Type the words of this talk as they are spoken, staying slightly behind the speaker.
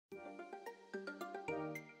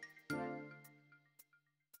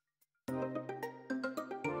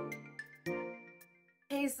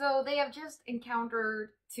Okay, so they have just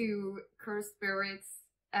encountered two cursed spirits,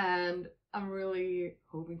 and I'm really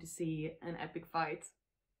hoping to see an epic fight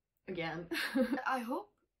again. I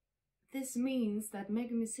hope this means that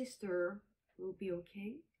Megumi's sister will be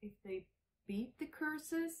okay if they beat the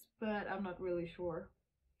curses, but I'm not really sure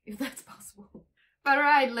if that's possible. But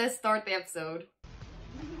alright, let's start the episode.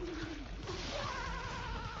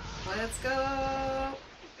 Let's go!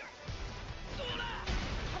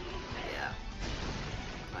 Yeah.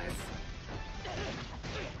 Nice.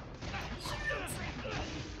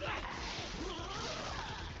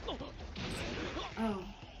 Oh.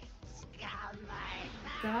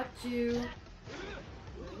 Got you.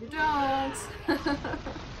 No, you don't.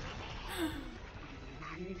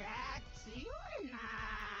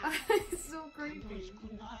 It's so creepy.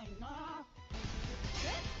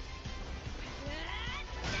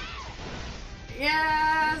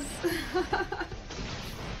 Yes!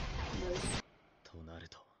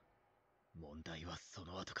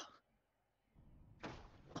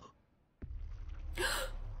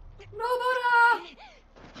 No, Buddha!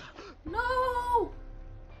 No!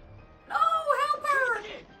 No, help her!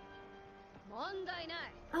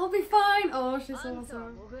 I'll be fine. Oh, she's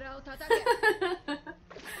awesome.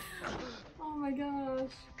 Oh my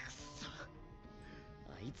gosh.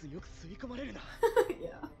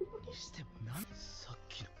 Yeah.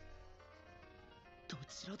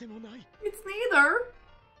 It's neither.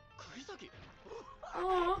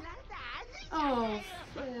 Oh. Oh,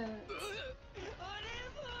 shit.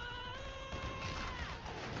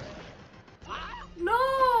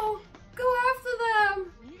 No! Go after them!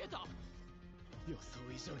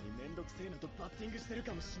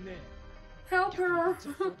 Help her!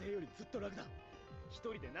 Oh.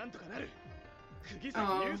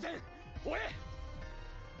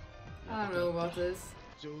 I don't know about this.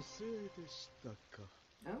 Oh,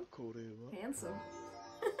 handsome.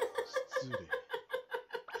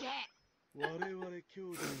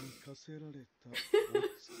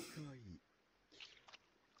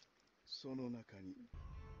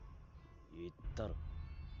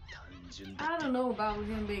 I don't know about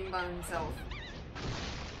him being by himself.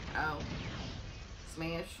 Oh.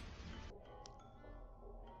 Smash.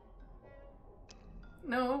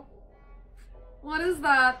 No. What is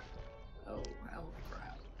that? Oh, hell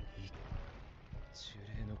crap.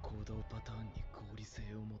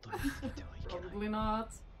 Probably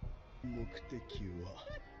not.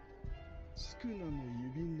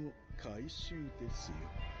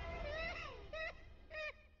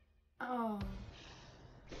 Oh.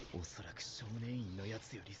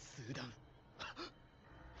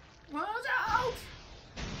 Watch out!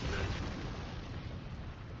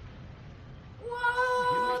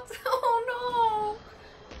 What? Oh no!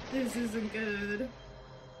 This isn't good.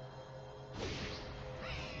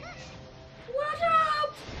 Watch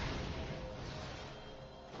out!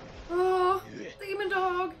 Oh, demon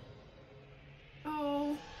dog.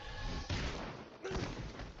 Oh.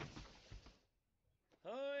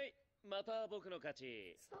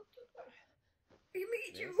 I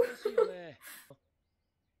need you.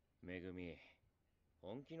 Megumi,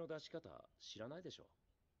 本気の出し方知らないでしょ。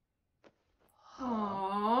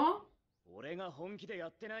 Aww. 俺が本気でや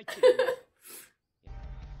ってないって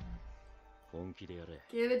本気でやれ。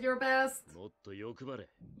 Give it your best. もっと欲張れ。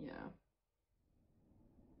 Yeah.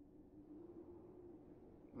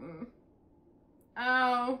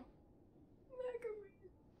 Ow.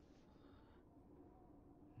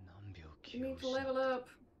 You need to level up.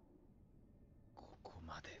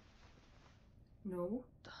 No.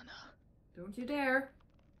 Don't you dare.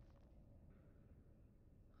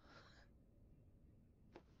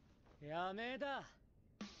 やめだ。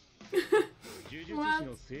呪術師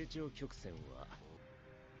の成長曲線は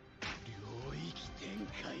領域展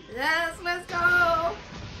開。 Yes, let's go.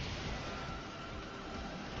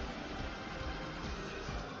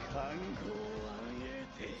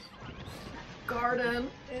 Garden.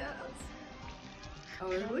 Yes. Oh,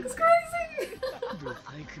 it looks crazy.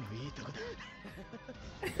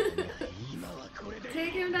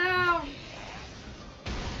 Take him down.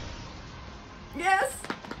 Yes.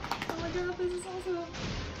 Oh my god, this is awesome.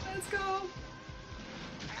 Let's go.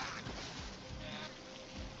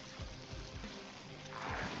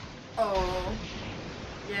 Oh.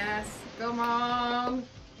 Yes. Come on.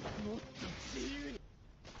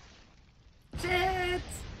 Shit.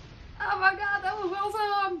 Oh my god, that was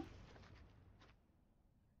awesome.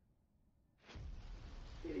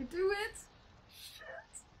 Did he do it?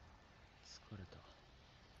 Shit.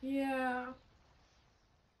 Yeah.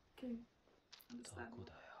 Okay.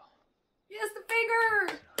 Understand. Yes, the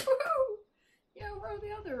finger! Woohoo! Yeah, where are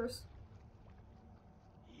the others?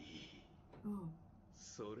 Oh.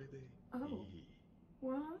 Oh.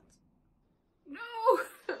 What? No!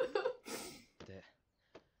 で、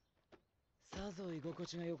さぞ居心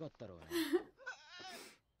地が良かったろうね。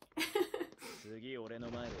次俺の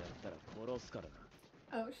前でやったら殺すから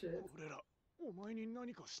な。Oh shit. 俺ら、お前に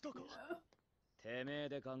何かしたか？ てめえ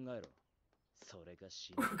で考えろ。それか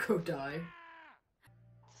死ぬ。 Go die.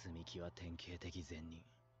 積み木は典型的善人。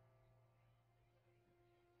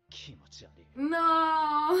気持ち悪い。 No!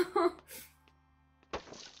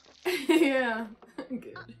 Yeah.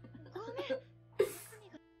 Good.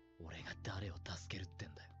 俺が誰を助けるって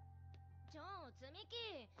んだよ。ちょ、積み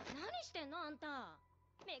木、何してんのあんた。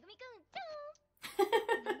めぐみくん、ち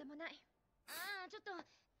ょん。なんでもない。ああ、ちょっと。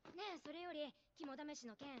ねえ、それより、肝試し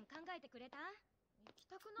の件考えてくれた？行き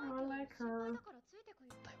たくないけど、 I like 心 her. 配だからついてく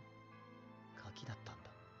よ。だよ。ガキだったん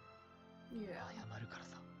だ。 Yeah. 謝るから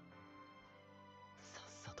さ。さっ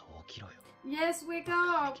さと起きろよ。 Yes, wake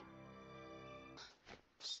up!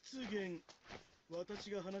 失言。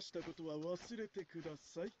私が話したことは忘れてくだ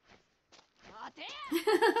さい。待て。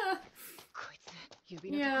こいつ、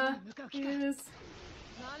指のところ Yeah, に向かう he 気か。 is.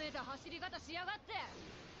 なめた走り方しやがって。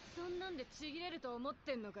そんなんでちぎれると思っ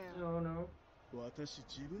てんのかよ。 Oh no. 私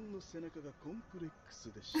自分の背中がコンプレック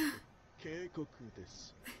スでして警告で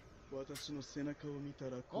す。私の背中を見た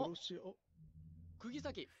ら殺しを。釘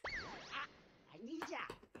崎。あ、いいじゃん。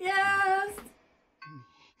 Yes!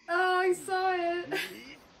 Oh, I saw it!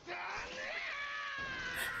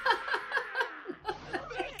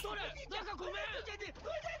 それ、なんかごめん。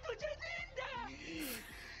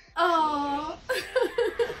 Oh!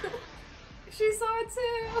 She saw it too!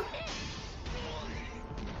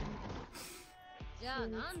 じゃあ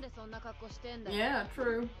なんでそんな格好してんだよ。 Yeah,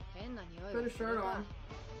 true. 変な匂い Put が a する shirt か。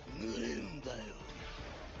 on. 濡れるんだよ。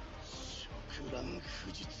食乱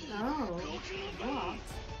不実。 Oh. What?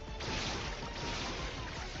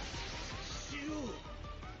 死を。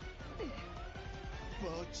バ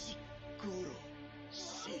チ殺し。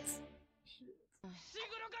 シ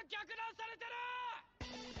グロが逆乱されてる。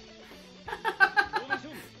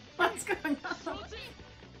 What's going on? シ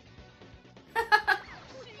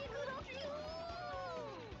グロ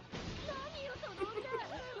何よその女。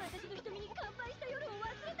私の瞳に乾杯した夜を忘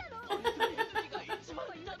れたの。一番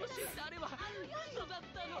楽しいってあれは嘘だっ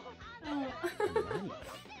たの。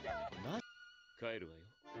帰るわよ、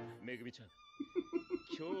めぐみちゃん。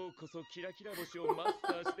今日こそキラキラ星をマス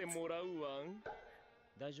ターしてもらうわん。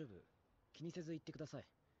大丈夫、気にせず行ってください。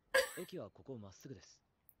駅はここまっすぐです。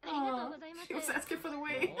ありがとう Oh, ございます。 she was asking for the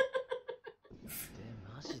way. で、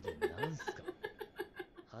マジでなんすか。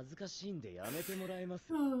恥ずかしいんでやめてもらえま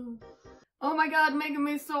す。 Oh my god,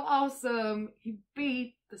 Megami is so awesome! He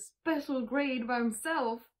beat the special grade by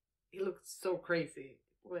himself. He looked so crazy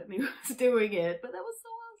when he was doing it, but that was so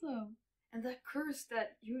awesome. And that curse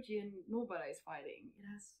that Yuji and Nobara is fighting, it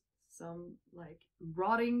has some like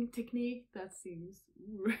rotting technique that seems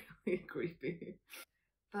really creepy.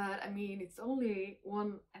 But I mean, it's only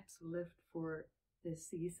one episode left for this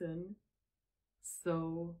season,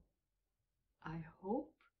 so I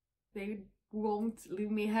hope they won't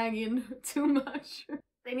leave me hanging too much.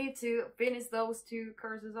 They need to finish those two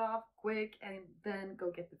curses off quick and then go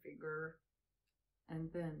get the figure and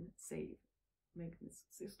then save Megami's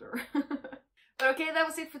sister. But okay, that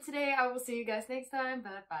was it for today. I will see you guys next time,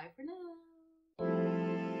 but bye for now.